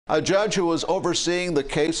A judge who was overseeing the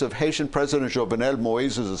case of Haitian President Jovenel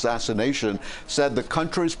Moise's assassination said the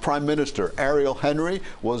country's prime minister, Ariel Henry,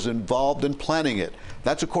 was involved in planning it.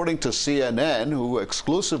 That's according to CNN, who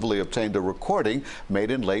exclusively obtained a recording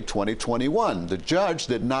made in late 2021. The judge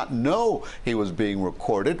did not know he was being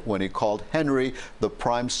recorded when he called Henry the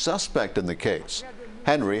prime suspect in the case.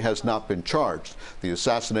 Henry has not been charged. The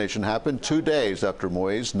assassination happened 2 days after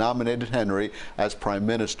Moise nominated Henry as prime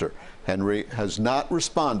minister. Henry has not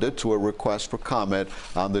responded to a request for comment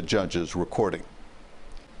on the judge's recording.